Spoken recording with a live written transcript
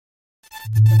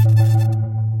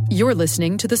You're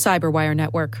listening to the Cyberwire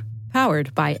Network,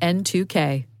 powered by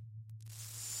N2K.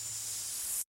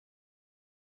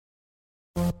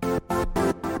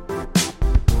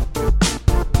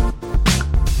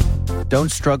 Don't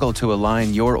struggle to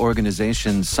align your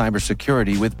organization's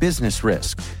cybersecurity with business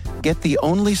risk. Get the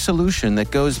only solution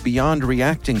that goes beyond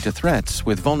reacting to threats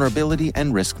with vulnerability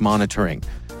and risk monitoring.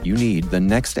 You need the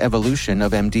next evolution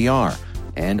of MDR,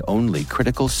 and only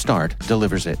Critical Start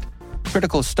delivers it.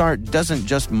 Critical Start doesn't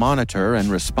just monitor and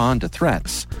respond to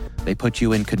threats. They put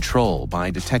you in control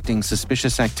by detecting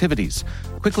suspicious activities,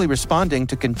 quickly responding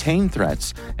to contain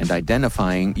threats, and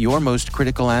identifying your most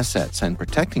critical assets and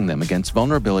protecting them against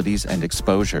vulnerabilities and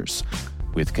exposures.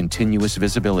 With continuous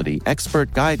visibility,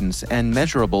 expert guidance, and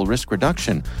measurable risk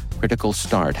reduction, Critical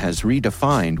Start has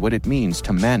redefined what it means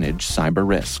to manage cyber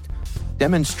risk.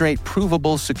 Demonstrate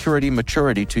provable security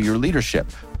maturity to your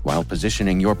leadership while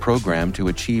positioning your program to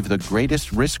achieve the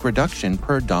greatest risk reduction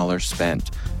per dollar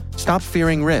spent. Stop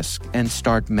fearing risk and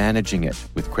start managing it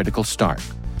with Critical Start.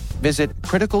 Visit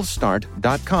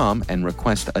criticalstart.com and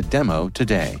request a demo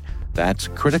today. That's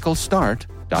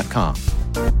criticalstart.com.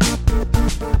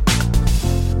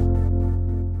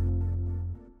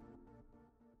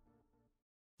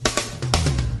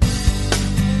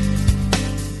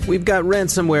 We've got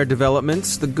ransomware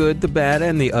developments, the good, the bad,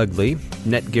 and the ugly,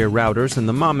 Netgear routers and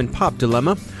the mom-and-pop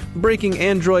dilemma, breaking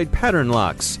Android pattern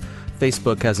locks.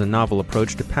 Facebook has a novel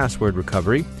approach to password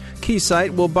recovery.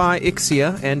 Keysight will buy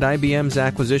Ixia, and IBM's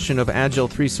acquisition of Agile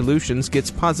 3 Solutions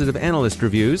gets positive analyst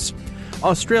reviews.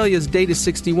 Australia's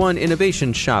Data61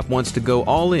 Innovation Shop wants to go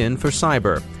all in for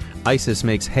cyber. ISIS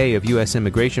makes hay of U.S.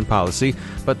 immigration policy,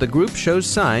 but the group shows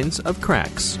signs of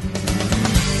cracks.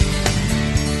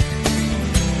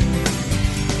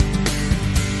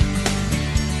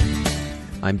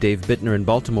 I'm Dave Bittner in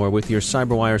Baltimore with your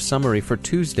CyberWire summary for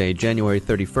Tuesday, January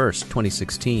 31st,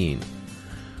 2016.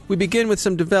 We begin with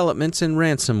some developments in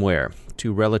ransomware.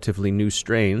 Two relatively new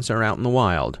strains are out in the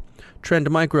wild. Trend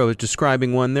Micro is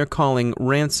describing one they're calling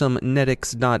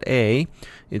RansomNetics.A.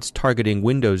 It's targeting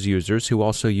Windows users who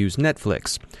also use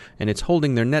Netflix, and it's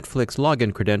holding their Netflix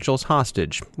login credentials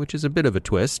hostage, which is a bit of a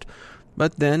twist.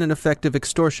 But then an effective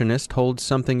extortionist holds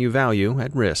something you value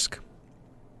at risk.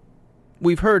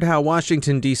 We've heard how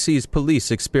Washington, D.C.'s police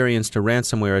experienced a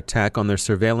ransomware attack on their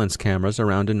surveillance cameras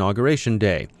around Inauguration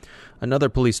Day. Another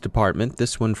police department,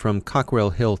 this one from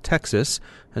Cockrell Hill, Texas,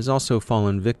 has also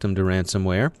fallen victim to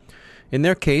ransomware. In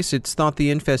their case, it's thought the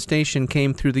infestation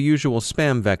came through the usual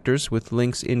spam vectors with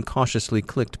links incautiously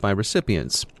clicked by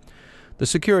recipients. The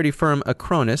security firm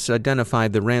Acronis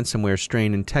identified the ransomware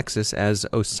strain in Texas as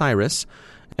Osiris,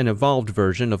 an evolved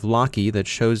version of Locky that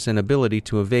shows an ability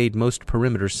to evade most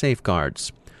perimeter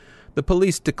safeguards. The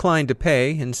police declined to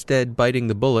pay, instead biting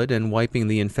the bullet and wiping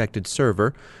the infected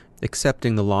server,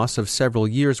 accepting the loss of several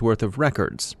years' worth of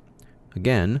records.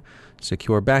 Again,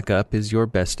 secure backup is your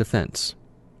best defense.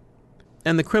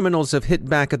 And the criminals have hit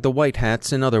back at the white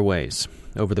hats in other ways.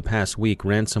 Over the past week,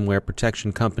 ransomware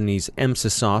protection companies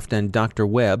Emsisoft and Dr.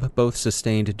 Web both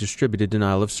sustained distributed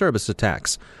denial of service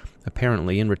attacks,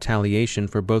 apparently in retaliation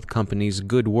for both companies'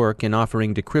 good work in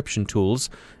offering decryption tools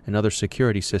and other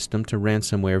security system to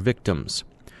ransomware victims.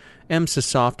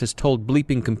 Emsisoft has told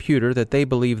Bleeping Computer that they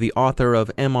believe the author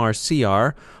of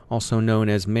MRCR, also known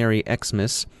as Merry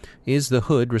Xmas, is the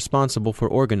hood responsible for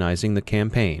organizing the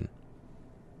campaign.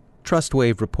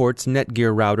 TrustWave reports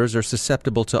Netgear routers are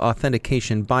susceptible to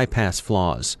authentication bypass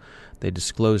flaws. They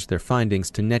disclosed their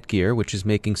findings to Netgear, which is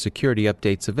making security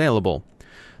updates available.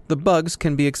 The bugs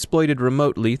can be exploited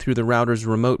remotely through the router's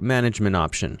remote management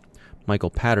option. Michael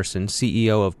Patterson,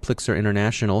 CEO of Plixer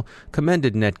International,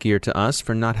 commended Netgear to us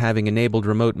for not having enabled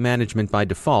remote management by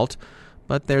default,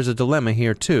 but there's a dilemma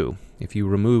here too. If you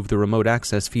remove the remote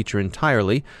access feature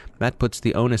entirely, that puts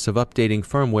the onus of updating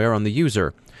firmware on the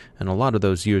user, and a lot of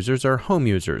those users are home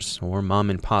users or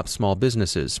mom-and-pop small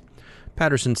businesses.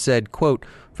 Patterson said, quote,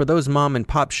 "For those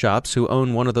mom-and-pop shops who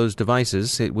own one of those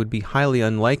devices, it would be highly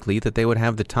unlikely that they would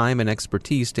have the time and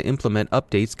expertise to implement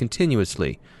updates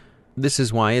continuously. This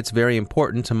is why it's very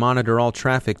important to monitor all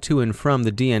traffic to and from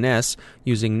the DNS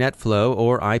using NetFlow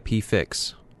or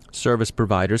IPFix. Service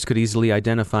providers could easily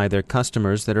identify their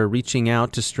customers that are reaching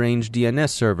out to strange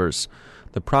DNS servers.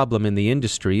 The problem in the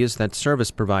industry is that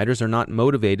service providers are not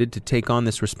motivated to take on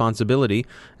this responsibility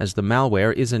as the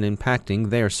malware isn't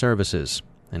impacting their services."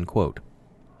 End quote.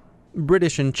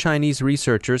 British and Chinese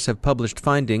researchers have published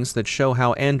findings that show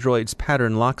how Android's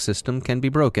pattern lock system can be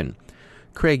broken.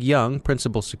 Craig Young,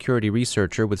 principal security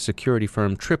researcher with security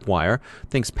firm Tripwire,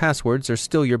 thinks passwords are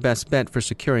still your best bet for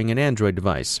securing an Android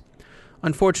device.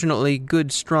 Unfortunately,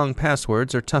 good, strong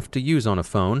passwords are tough to use on a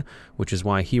phone, which is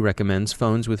why he recommends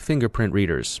phones with fingerprint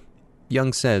readers.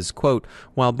 Young says, quote,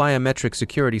 "While biometric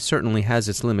security certainly has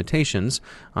its limitations,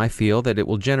 I feel that it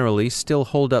will generally still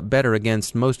hold up better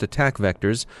against most attack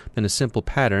vectors than a simple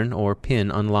pattern or PIN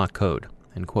unlock code."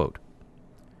 End quote.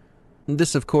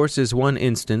 This, of course, is one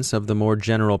instance of the more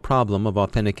general problem of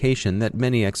authentication that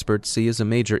many experts see as a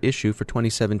major issue for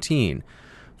 2017.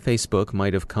 Facebook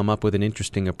might have come up with an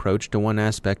interesting approach to one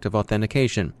aspect of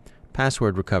authentication: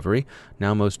 password recovery,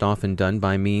 now most often done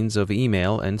by means of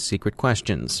email and secret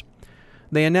questions.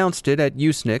 They announced it at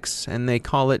Usenix, and they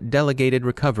call it Delegated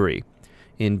Recovery.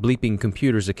 In Bleeping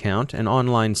Computer's account, an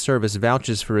online service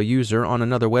vouches for a user on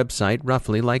another website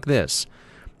roughly like this.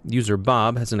 User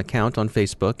Bob has an account on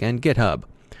Facebook and GitHub.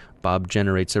 Bob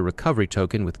generates a recovery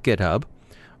token with GitHub.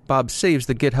 Bob saves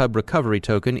the GitHub recovery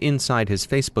token inside his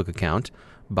Facebook account.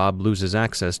 Bob loses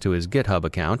access to his GitHub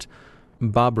account.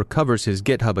 Bob recovers his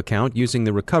GitHub account using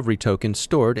the recovery token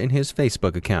stored in his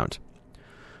Facebook account.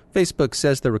 Facebook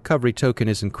says the recovery token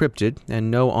is encrypted, and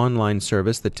no online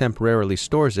service that temporarily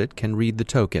stores it can read the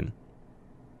token.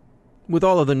 With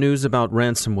all of the news about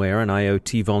ransomware and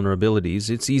IoT vulnerabilities,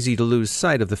 it's easy to lose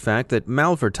sight of the fact that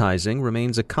malvertising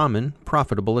remains a common,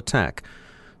 profitable attack.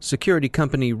 Security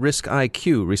company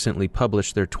RiskIQ recently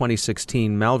published their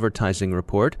 2016 malvertising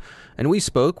report, and we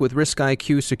spoke with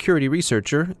RiskIQ security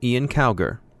researcher Ian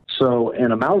Cowger. So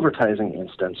in a malvertising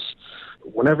instance,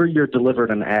 whenever you're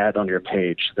delivered an ad on your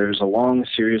page, there's a long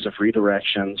series of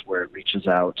redirections where it reaches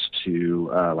out to,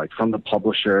 from the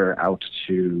publisher out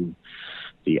to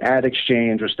the ad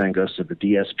exchange, which then goes to the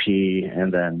DSP,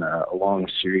 and then a long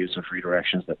series of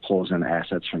redirections that pulls in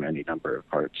assets from any number of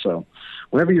parts. So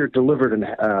whenever you're delivered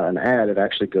an ad, it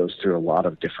actually goes through a lot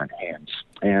of different hands.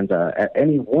 And at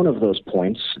any one of those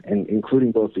points,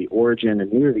 including both the origin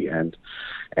and near the end,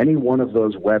 any one of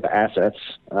those web assets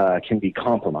can be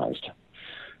compromised.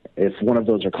 If one of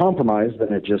those are compromised,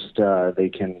 then it just they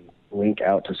can link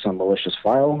out to some malicious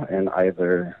file and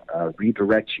either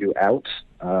redirect you out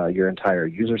your entire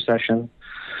user session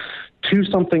to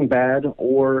something bad,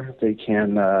 or they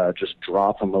can just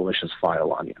drop a malicious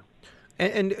file on you.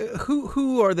 And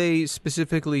who are they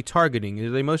specifically targeting? Are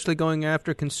they mostly going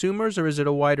after consumers, or is it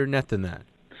a wider net than that?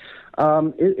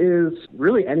 It is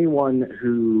really anyone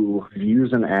who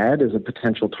views an ad as a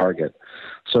potential target.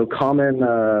 So common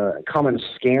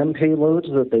scam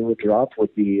payloads that they would drop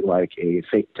would be like a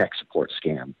fake tech support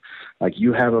scam. Like,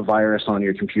 you have a virus on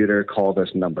your computer, call this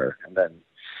number, and then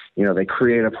they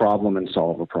create a problem and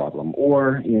solve a problem.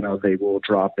 Or, they will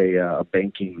drop a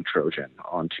banking Trojan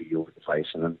onto your device,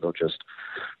 and then they'll just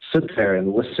sit there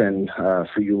and listen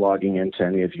for you logging into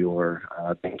any of your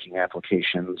banking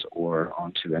applications or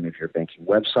onto any of your banking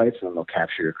websites, and then they'll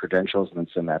capture your credentials and then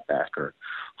send that back, or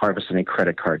harvest any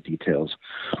credit card details.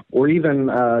 Or even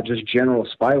just general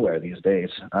spyware these days.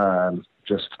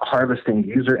 Just harvesting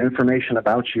user information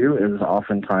about you is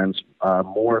oftentimes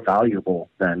more valuable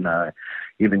than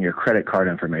even your credit card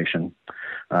information.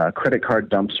 Credit card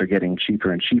dumps are getting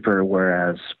cheaper and cheaper,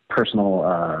 whereas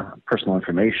personal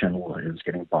information is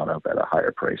getting bought up at a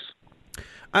higher price.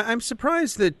 I'm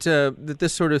surprised that that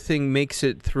this sort of thing makes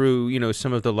it through,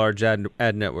 some of the large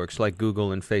ad networks like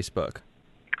Google and Facebook.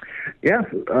 Yeah,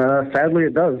 sadly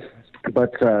it does.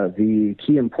 But the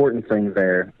key important thing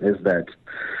there is that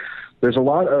there's a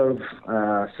lot of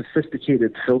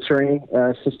sophisticated filtering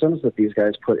systems that these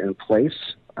guys put in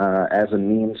place as a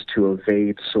means to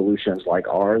evade solutions like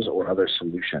ours or other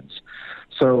solutions.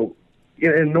 So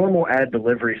in normal ad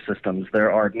delivery systems,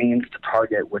 there are means to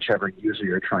target whichever user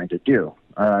you're trying to do.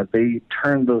 They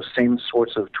turn those same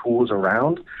sorts of tools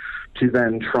around to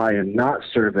then try and not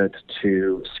serve it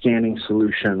to scanning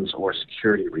solutions or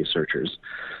security researchers,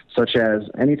 such as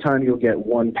anytime you'll get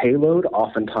one payload,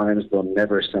 oftentimes they'll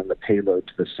never send the payload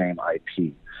to the same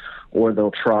IP. Or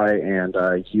they'll try and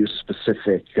use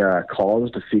specific calls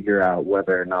to figure out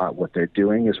whether or not what they're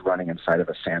doing is running inside of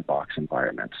a sandbox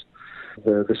environment.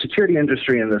 The security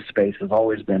industry in this space has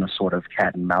always been a sort of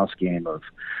cat and mouse game of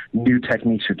new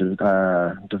techniques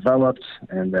are developed,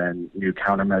 and then new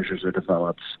countermeasures are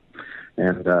developed,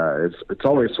 and it's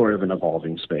always sort of an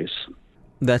evolving space.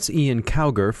 That's Ian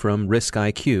Cowger from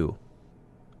RiskIQ.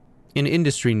 In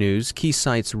industry news,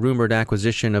 Keysight's rumored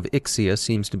acquisition of Ixia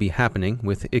seems to be happening,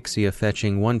 with Ixia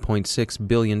fetching $1.6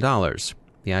 billion.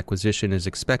 The acquisition is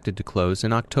expected to close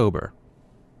in October.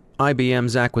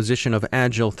 IBM's acquisition of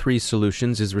Agile 3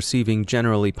 Solutions is receiving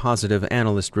generally positive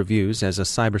analyst reviews as a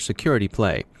cybersecurity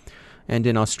play. And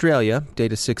in Australia,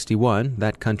 Data61,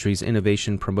 that country's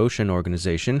innovation promotion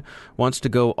organization, wants to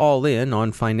go all in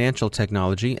on financial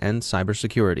technology and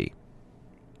cybersecurity.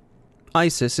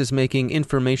 ISIS is making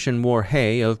information war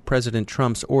hay of President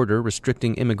Trump's order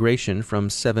restricting immigration from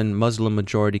 7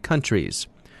 Muslim-majority countries.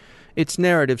 Its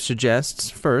narrative suggests,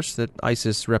 first, that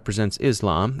ISIS represents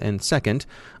Islam, and second,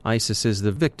 ISIS is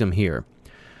the victim here.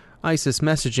 ISIS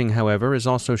messaging, however, is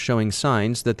also showing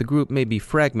signs that the group may be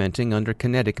fragmenting under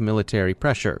kinetic military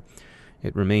pressure.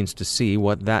 It remains to see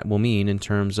what that will mean in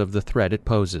terms of the threat it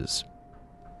poses.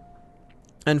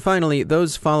 And finally,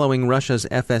 those following Russia's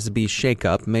FSB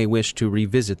shakeup may wish to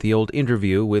revisit the old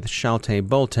interview with Shalte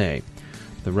Bolte.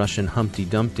 The Russian Humpty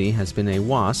Dumpty has been a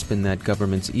wasp in that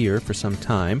government's ear for some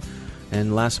time,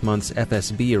 and last month's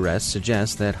FSB arrest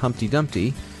suggests that Humpty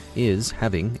Dumpty is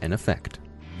having an effect.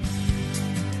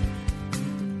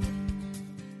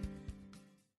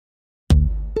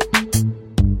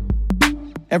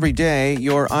 Every day,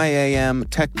 your IAM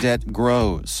tech debt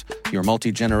grows. Your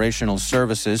multi-generational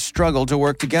services struggle to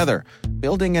work together.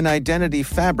 Building an identity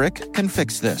fabric can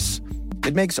fix this.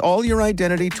 It makes all your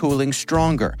identity tooling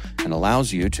stronger and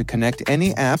allows you to connect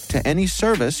any app to any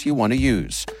service you want to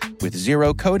use, with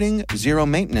zero coding, zero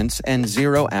maintenance, and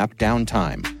zero app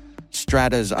downtime.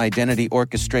 Strata's identity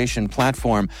orchestration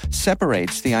platform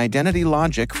separates the identity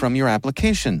logic from your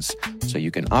applications, so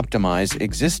you can optimize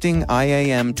existing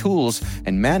IAM tools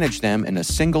and manage them in a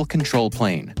single control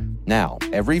plane. Now,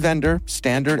 every vendor,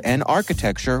 standard, and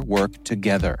architecture work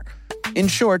together. In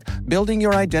short, building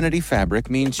your identity fabric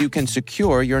means you can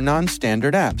secure your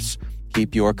non-standard apps,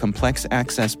 keep your complex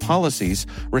access policies,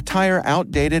 retire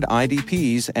outdated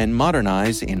IDPs, and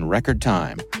modernize in record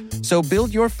time. So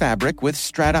build your fabric with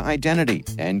Strata Identity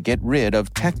and get rid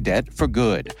of tech debt for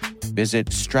good.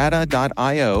 Visit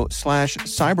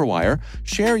strata.io/cyberwire,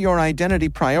 share your identity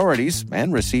priorities,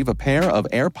 and receive a pair of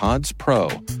AirPods Pro.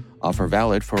 Offer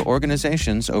valid for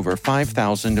organizations over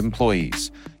 5,000 employees.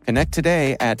 Connect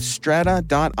today at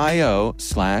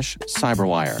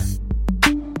strata.io/cyberwire.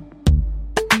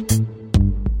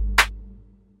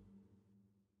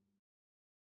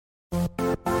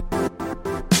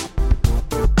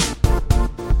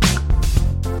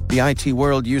 The IT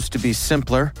world used to be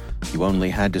simpler. You only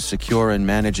had to secure and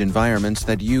manage environments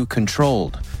that you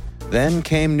controlled. Then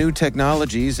came new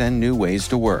technologies and new ways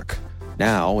to work.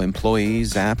 Now,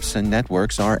 employees, apps, and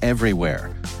networks are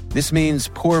everywhere. This means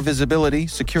poor visibility,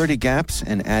 security gaps,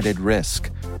 and added risk.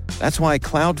 That's why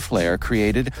Cloudflare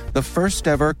created the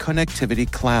first-ever connectivity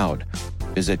cloud.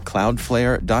 Visit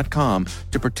cloudflare.com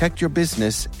to protect your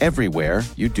business everywhere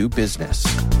you do business.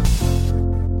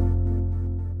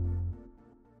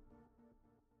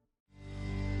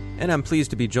 And I'm pleased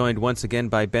to be joined once again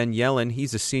by Ben Yellen.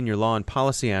 He's a senior law and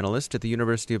policy analyst at the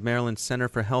University of Maryland Center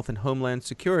for Health and Homeland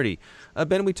Security.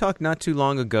 Ben, we talked not too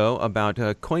long ago about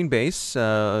Coinbase,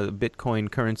 a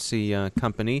Bitcoin currency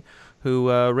company,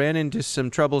 who ran into some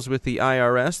troubles with the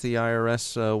IRS. The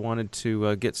IRS wanted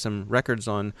to get some records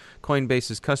on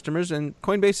Coinbase's customers, and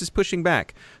Coinbase is pushing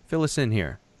back. Fill us in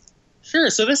here.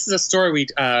 Sure. So this is a story we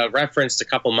referenced a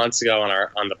couple months ago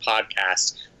on the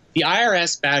podcast. The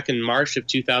IRS back in March of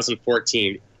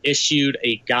 2014 issued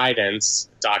a guidance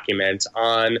document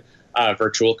on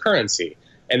virtual currency.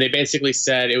 And they basically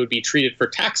said it would be treated for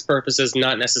tax purposes,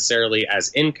 not necessarily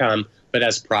as income, but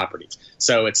as property.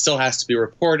 So it still has to be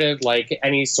reported like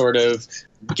any sort of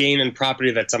gain in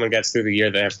property that someone gets through the year.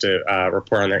 They have to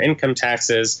report on their income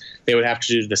taxes. They would have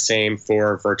to do the same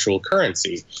for virtual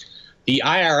currency. The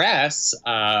IRS,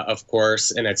 of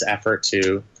course, in its effort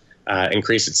to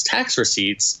increase its tax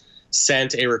receipts,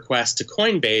 sent a request to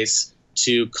Coinbase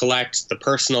to collect the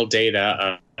personal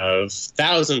data of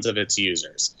thousands of its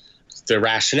users. The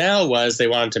rationale was they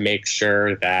wanted to make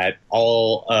sure that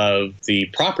all of the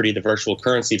property, the virtual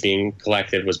currency being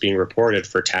collected, was being reported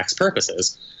for tax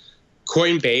purposes.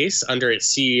 Coinbase, under its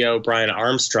CEO, Brian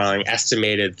Armstrong,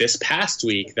 estimated this past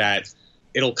week that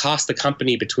it'll cost the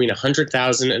company between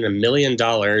 $100,000 and $1 million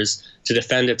to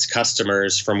defend its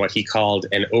customers from what he called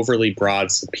an overly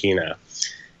broad subpoena.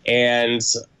 And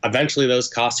eventually those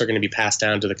costs are going to be passed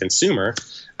down to the consumer,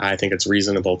 I think it's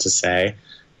reasonable to say.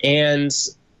 And,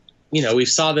 you know, we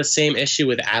saw the same issue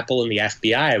with Apple and the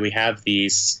FBI. We have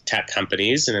these tech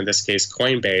companies, and in this case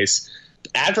Coinbase,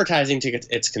 advertising to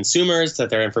its consumers that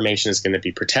their information is going to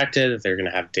be protected, that they're going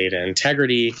to have data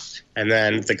integrity. And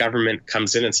then the government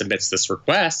comes in and submits this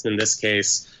request. In this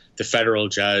case, the federal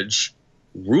judge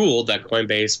ruled that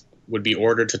Coinbase would be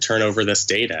ordered to turn over this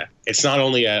data. It's not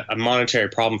only a monetary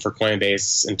problem for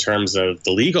Coinbase in terms of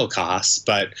the legal costs,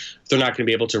 but they're not going to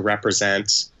be able to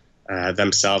represent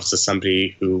themselves as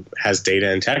somebody who has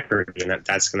data integrity, and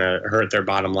that's going to hurt their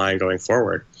bottom line going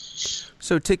forward.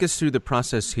 So take us through the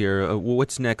process here.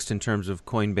 What's next in terms of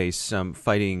Coinbase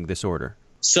fighting this order?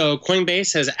 So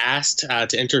Coinbase has asked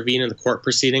to intervene in the court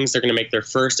proceedings. They're going to make their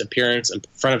first appearance in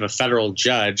front of a federal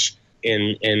judge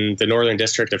in the Northern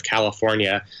District of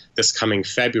California this coming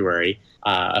February.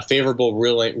 A favorable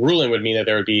ruling would mean that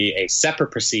there would be a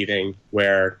separate proceeding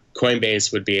where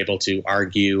Coinbase would be able to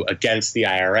argue against the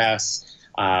IRS,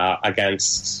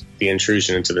 against the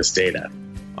intrusion into this data.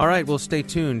 All right, well, stay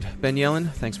tuned. Ben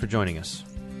Yellen, thanks for joining us.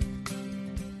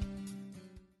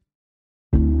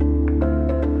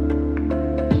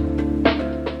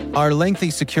 Are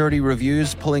lengthy security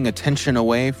reviews pulling attention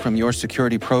away from your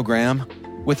security program?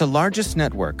 With the largest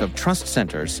network of trust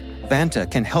centers,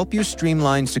 Vanta can help you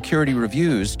streamline security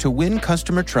reviews to win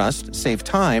customer trust, save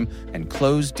time, and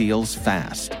close deals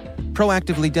fast.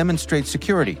 Proactively demonstrate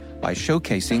security by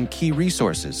showcasing key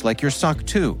resources like your SOC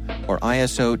 2 or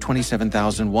ISO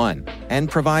 27001 and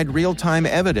provide real-time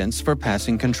evidence for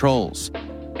passing controls.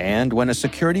 And when a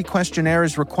security questionnaire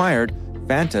is required,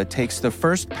 Vanta takes the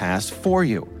first pass for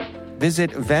you.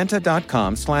 Visit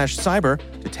vanta.com/cyber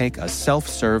to take a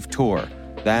self-serve tour.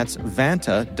 That's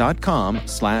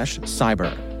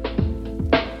vanta.com/cyber.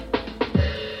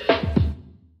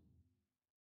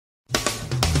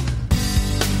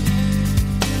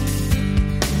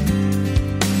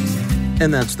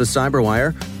 And that's the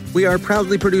Cyberwire. We are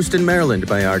proudly produced in Maryland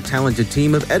by our talented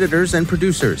team of editors and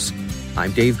producers.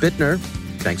 I'm Dave Bittner.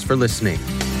 Thanks for listening.